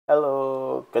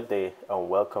good day and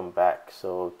welcome back.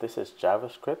 So this is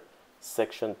JavaScript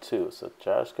section 2. So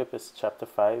JavaScript is chapter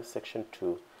 5 section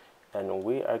 2, and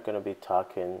we are going to be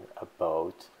talking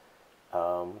about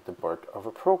the birth of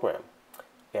a program.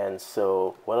 And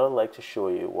so what I'd like to show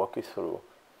you, walk you through,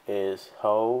 is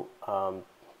how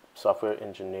software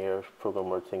engineers,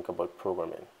 programmers think about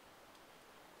programming.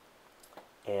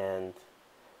 And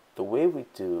the way we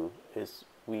do is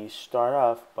we start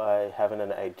off by having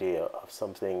an idea of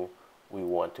something we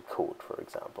want to code, for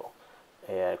example,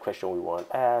 a question we want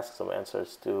asked, some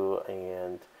answers to,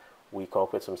 and we come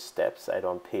up with some steps either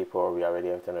on paper or we already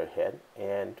have it in our head,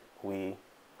 and we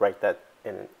write that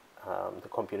in the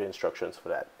computer instructions for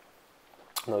that.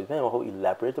 Now, depending on how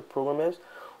elaborate the program is,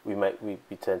 we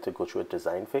tend to go through a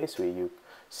design phase where you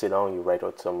sit down, you write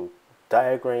out some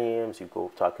diagrams, you go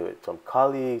talk to some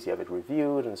colleagues, you have it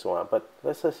reviewed, and so on. But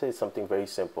let's just say it's something very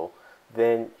simple.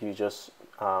 Then you just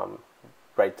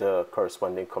write the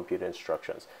corresponding computer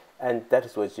instructions, and that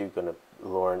is what you're going to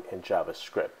learn in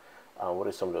JavaScript. What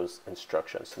are some of those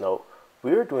instructions? Now,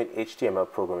 we're doing HTML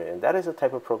programming, and that is a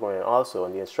type of programming also,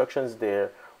 and the instructions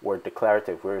there were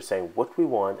declarative. We're saying what we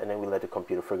want, and then we let the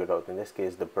computer figure it out. In this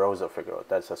case, the browser figure out.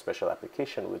 That's a special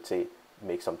application. We would say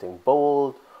make something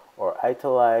bold or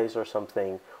italize or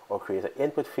something, or create an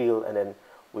input field, and then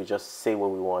we just say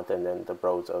what we want, and then the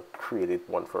browser created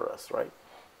one for us, right?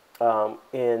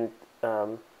 In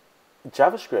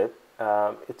JavaScript,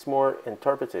 it's more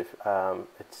interpretive.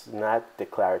 It's not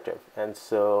declarative, and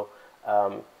so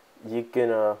you're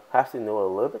gonna have to know a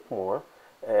little bit more.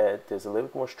 There's a little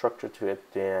bit more structure to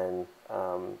it than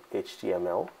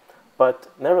HTML,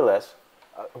 but nevertheless,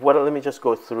 let me just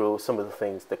go through some of the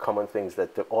things, the common things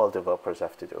that all developers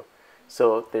have to do.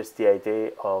 So there's the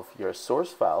idea of your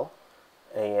source file,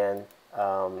 and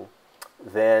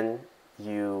then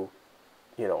you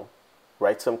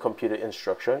write some computer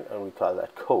instruction, and we call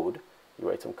that code. You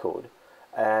write some code,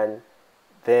 and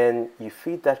then you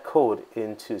feed that code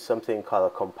into something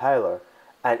called a compiler,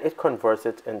 and it converts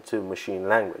it into machine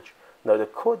language. Now, the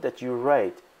code that you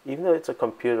write, even though it's a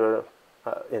computer,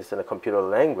 it's in a computer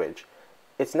language,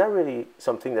 it's not really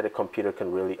something that a computer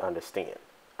can really understand,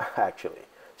 actually.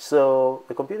 So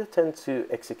the computer tends to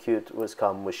execute what's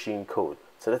called machine code.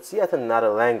 So that's yet another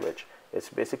language. It's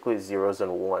basically zeros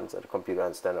and ones that the computer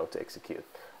understands how to execute.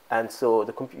 And so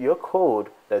your code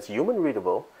that's human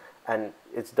readable, and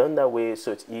it's done that way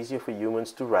so it's easier for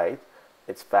humans to write.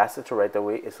 It's faster to write that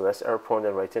way. It's less error prone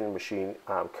than writing machine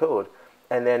code.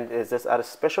 And then there's this other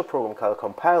special program called a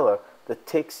compiler that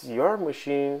takes your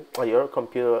machine or your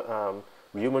computer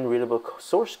human readable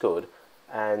source code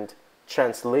and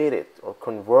translate it or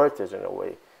convert it in a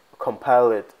way,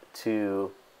 compile it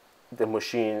to the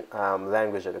machine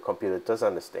language that the computer does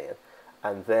understand,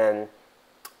 and then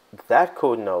that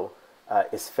code now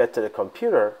is fed to the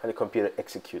computer, and the computer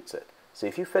executes it. So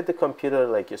if you fed the computer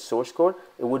like your source code,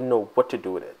 it wouldn't know what to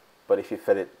do with it. But if you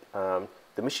fed it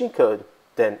the machine code,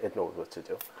 then it knows what to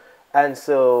do. And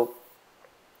so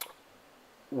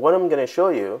what I'm going to show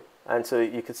you, and so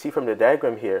you can see from the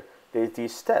diagram here, there's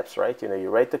these steps, right? You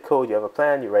write the code, you have a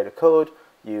plan, you write a code,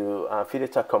 you feed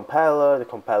it to a compiler, the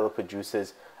compiler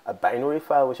produces a binary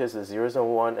file, which is the zeros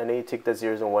and one, and then you take the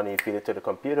zeros and one and you feed it to the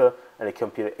computer, and the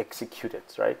computer executes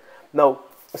it, right? Now,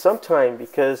 sometimes,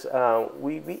 because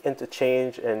we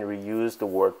interchange and reuse the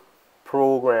word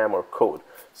program or code.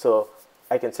 So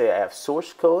I can say I have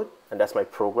source code, and that's my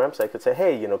program. So I could say,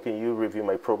 hey, can you review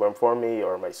my program for me,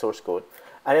 or my source code?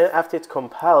 And then after it's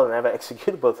compiled and I have an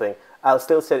executable thing, I'll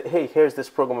still say, hey, here's this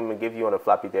program I'm going to give you on a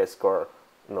floppy disk, or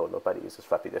no, nobody uses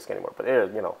floppy disk anymore, but here,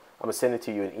 I'm going to send it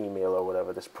to you in email or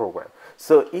whatever, this program.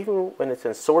 So even when it's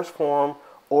in source form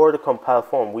or the compiled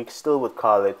form, we still would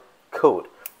call it code.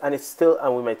 And it's still,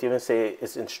 and we might even say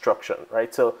it's instruction,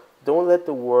 right? So don't let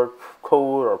the word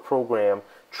code or program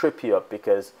trip you up,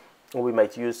 because we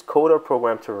might use code or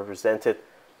program to represent it.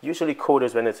 Usually code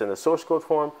is when it's in the source code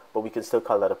form, but we can still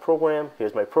call that a program.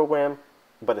 Here's my program,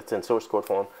 but it's in source code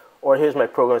form. Or here's my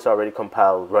program, it's already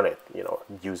compiled, run it,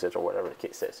 use it, or whatever the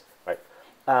case is, right?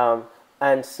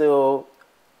 And so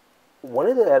one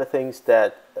of the other things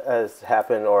that has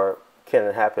happened or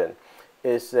can happen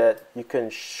is that you can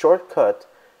shortcut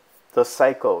the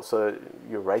cycle. So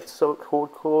you write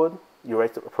code, you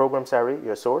write the program,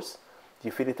 your source,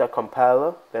 you feed it to a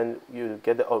compiler, then you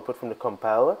get the output from the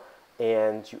compiler,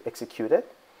 and you execute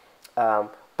it.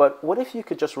 But what if you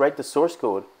could just write the source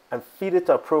code and feed it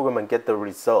to a program and get the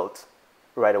result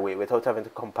right away without having to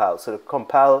compile? So the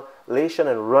compilation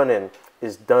and running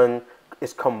is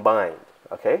combined,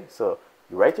 okay? So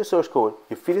you write your source code,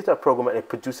 you feed it to a program, and it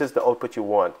produces the output you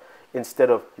want, instead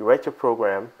of you write your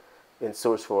program, in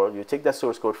source code, you take that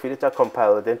source code, feed it to a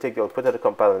compiler, then take the output of the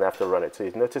compiler and have to run it. So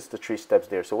you notice the 3 steps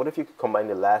there. So what if you could combine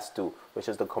the last 2, which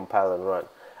is the compile and run?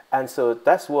 And so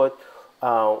that's what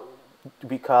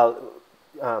we call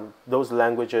those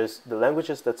languages, the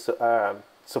languages that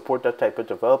support that type of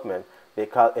development, they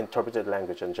call interpreted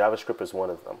language, and JavaScript is one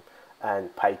of them.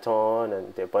 And Python,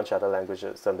 and there are a bunch of other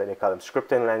languages. Sometimes they call them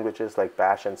scripting languages like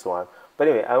Bash and so on. But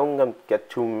anyway, I don't going to get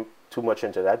too much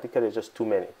into that because there's just too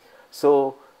many.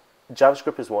 So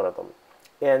JavaScript is one of them.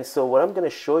 And so what I'm going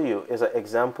to show you is an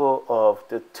example of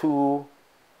the 2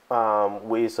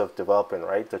 ways of developing,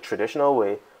 right? The traditional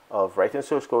way of writing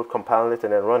source code, compiling it,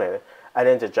 and then running it. And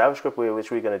then the JavaScript way,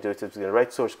 which we're going to do, is we're going to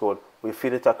write source code, we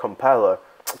feed it to a compiler,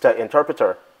 to an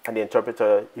interpreter, and the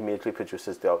interpreter immediately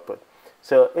produces the output.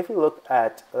 So if you look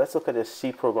at, let's look at this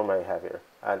C program I have here.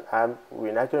 And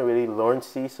we're not going to really learn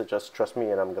C, so just trust me,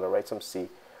 and I'm going to write some C.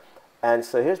 And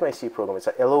so here's my C program. It's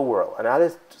a hello world. And all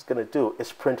it's going to do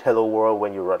is print hello world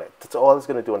when you run it. That's all it's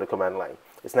going to do on the command line.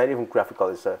 It's not even graphical.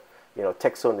 It's a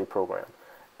text-only program.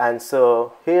 And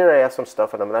so here I have some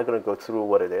stuff, and I'm not going to go through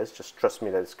what it is. Just trust me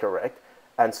that it's correct.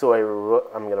 And so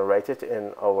I'm going to write it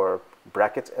in our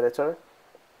brackets editor.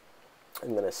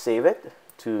 I'm going to save it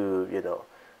to,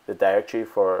 the directory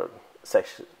for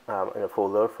section, in a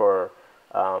folder for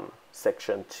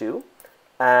section 2.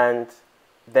 And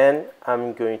then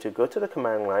I'm going to go to the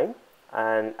command line,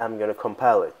 and I'm going to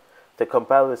compile it. To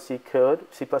compile the C code,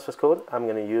 C++ code, I'm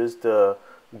going to use the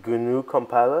GNU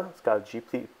compiler. It's called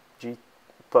G++.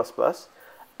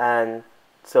 And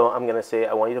so I'm going to say,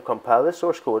 I want you to compile the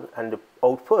source code, and the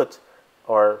output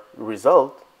or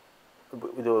result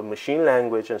with the machine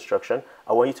language instruction,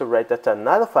 I want you to write that to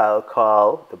another file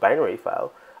called the binary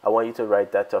file. I want you to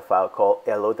write that to a file called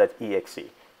hello.exe.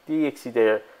 The exe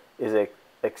there is an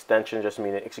extension just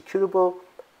meaning executable.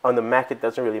 On the Mac, it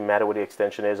doesn't really matter what the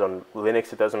extension is. On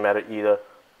Linux, it doesn't matter either.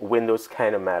 Windows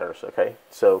kind of matters, okay?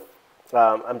 So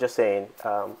I'm just saying,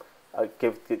 I'll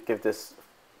give this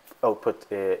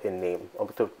output a name,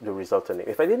 output the result a name.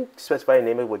 If I didn't specify a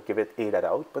name, it would give it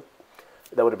a.out, but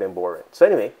that would have been boring. So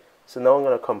anyway, so now I'm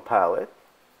going to compile it,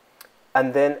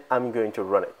 and then I'm going to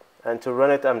run it. And to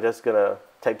run it, I'm just going to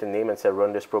type the name and say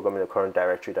run this program in the current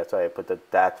directory. That's why I put the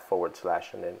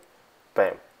 // and then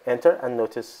bam, enter, and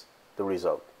notice the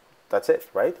result. That's it,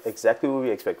 right? Exactly what we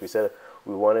expect. We said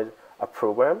we wanted a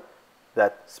program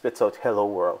that spits out hello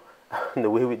world. And the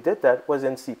way we did that was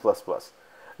in C++.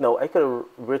 Now, I could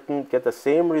have get the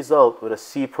same result with a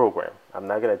C program. I'm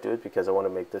not going to do it because I want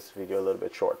to make this video a little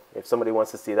bit short. If somebody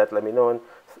wants to see that, let me know,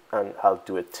 and I'll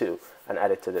do it too and add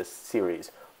it to this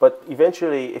series. But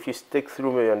eventually, if you stick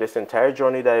through me on this entire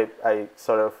journey that I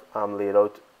sort of laid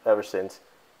out ever since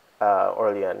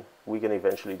early on, we can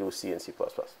eventually do C and C++.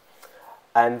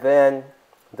 And then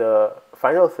the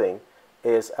final thing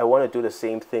is I want to do the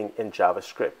same thing in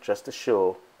JavaScript just to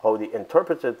show how the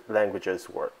interpreted languages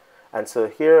work. And so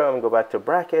here I'm going to go back to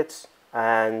brackets,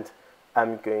 and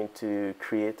I'm going to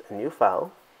create a new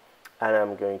file, and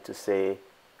I'm going to say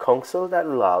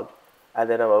console.log, and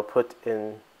then I'm going to put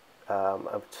in,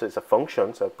 so it's a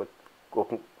function, so I put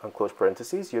open and close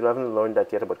parentheses. You haven't learned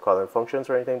that yet about calling functions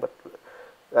or anything, but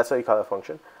that's how you call a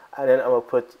function. And then I'm going to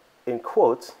put in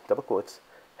quotes, double quotes,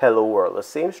 hello world, the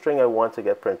same string I want to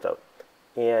get printed out.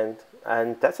 And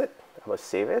that's it. I'm going to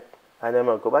save it, and then I'm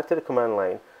going to go back to the command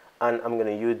line, and I'm going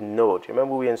to use Node.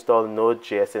 Remember, we installed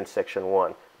Node.js in section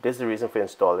 1. This is the reason for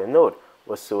installing Node,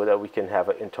 was so that we can have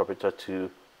an interpreter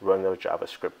to run our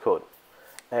JavaScript code.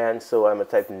 And so I'm going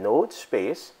to type Node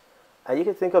space, and you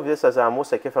can think of this as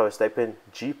almost like if I was typing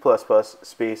G++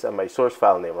 space and my source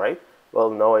file name, right?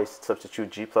 Well, now I substitute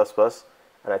G++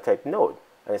 and I type Node.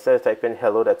 And instead of typing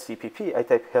hello.cpp, I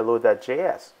type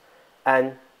hello.js.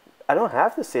 And I don't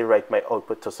have to say write my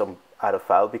output to some other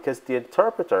file, because the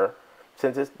interpreter,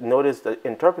 since Node is the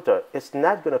interpreter, it's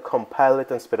not going to compile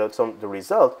it and spit out the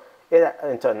result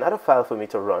into another file for me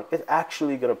to run. It's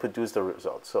actually going to produce the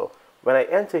result. So when I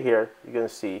enter here, you're going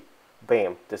to see,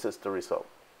 bam, this is the result.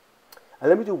 And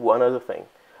let me do one other thing,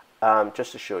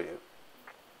 just to show you.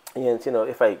 And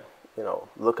if I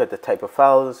look at the type of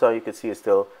file, so you can see it's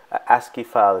still an ASCII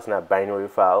file. It's not a binary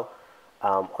file,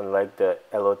 unlike the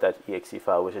hello.exe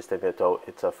file, which is typed out.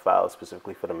 It's a file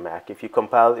specifically for the Mac. If you're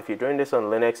doing this on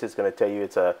Linux, it's going to tell you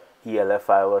it's a ELF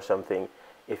file or something.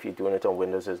 If you're doing it on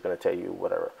Windows, it's going to tell you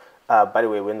whatever. By the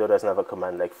way, Windows doesn't have a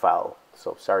command like file,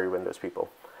 so sorry, Windows people.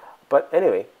 But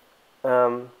anyway,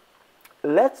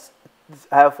 let's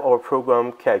have our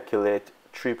program calculate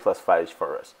 3 plus 5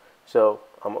 for us. So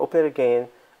I'm open it again.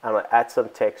 I'm going to add some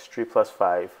text, 3 plus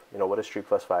 5. What is 3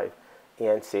 plus 5?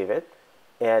 And save it.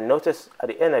 And notice at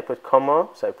the end I put comma,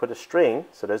 so I put a string.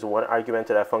 So there's one argument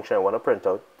to that function I want to print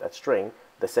out, that string.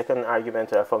 The second argument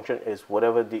to that function is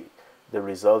whatever the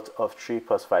result of 3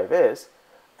 plus 5 is.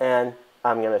 And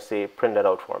I'm going to say print that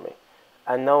out for me.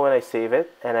 And now when I save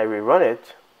it and I rerun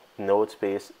it, node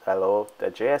space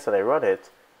hello.js, and I run it,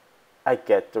 I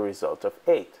get the result of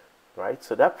 8, right?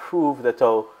 So that proved that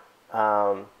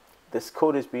this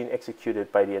code is being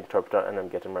executed by the interpreter and I'm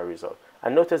getting my result.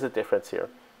 And notice the difference here.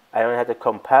 I only had to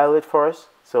compile it first.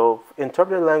 So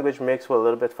interpreted language makes for a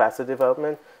little bit faster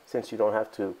development since you don't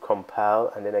have to compile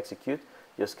and then execute.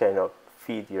 Just kind of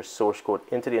feed your source code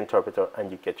into the interpreter and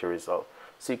you get your result.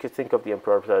 So you could think of the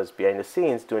interpreter as behind the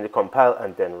scenes doing the compile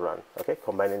and then run, okay?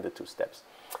 Combining the two steps.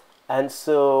 And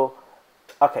so,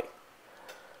 okay.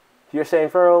 You're saying,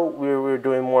 Verrol, we're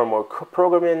doing more and more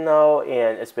programming now,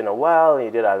 and it's been a while, and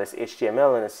you did all this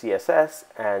HTML and CSS,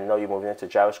 and now you're moving into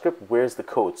JavaScript. Where's the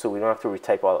code? So we don't have to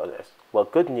retype all of this. Well,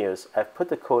 good news, I've put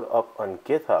the code up on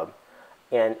GitHub,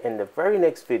 and in the very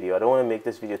next video, I don't want to make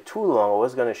this video too long. I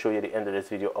was going to show you the end of this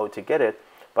video how to get it,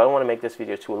 but I don't want to make this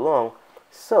video too long.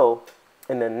 So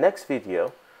in the next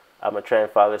video, I'm going to try and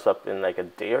file this up in like a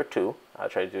day or two. I'll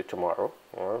try to do it tomorrow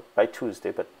or by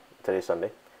Tuesday, but today's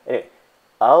Sunday. Anyway,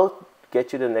 I'll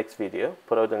get you the next video,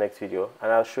 put out the next video,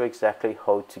 and I'll show exactly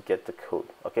how to get the code,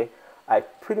 okay? I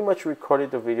pretty much recorded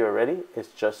the video already. It's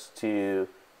just to,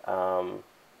 you know,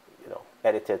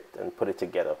 edit it and put it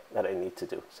together that I need to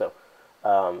do. So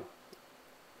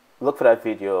look for that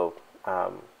video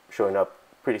showing up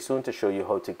pretty soon to show you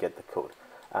how to get the code.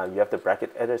 You have the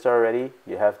bracket editor already.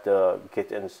 You have the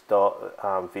git install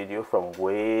video from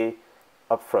way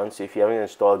up front. So if you haven't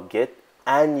installed git,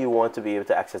 and you want to be able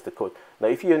to access the code. Now,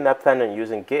 if you're not planning on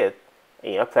using Git,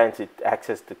 and you're not planning to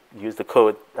use the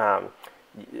code, then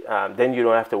you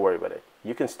don't have to worry about it.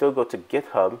 You can still go to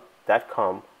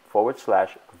github.com/Verrol,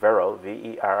 Verrol,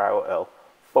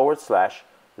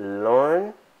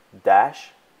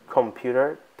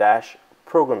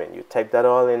 /learn-computer-programming. You type that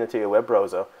all into your web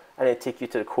browser, and it takes you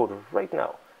to the code right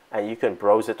now. And you can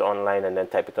browse it online and then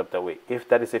type it up that way. If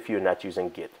you're not using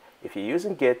Git. If you're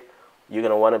using Git, you're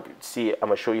going to want to see, I'm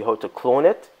going to show you how to clone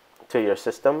it to your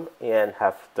system and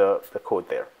have the code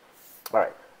there. All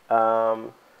right.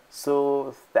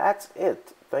 So that's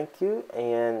it. Thank you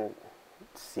and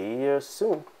see you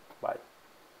soon.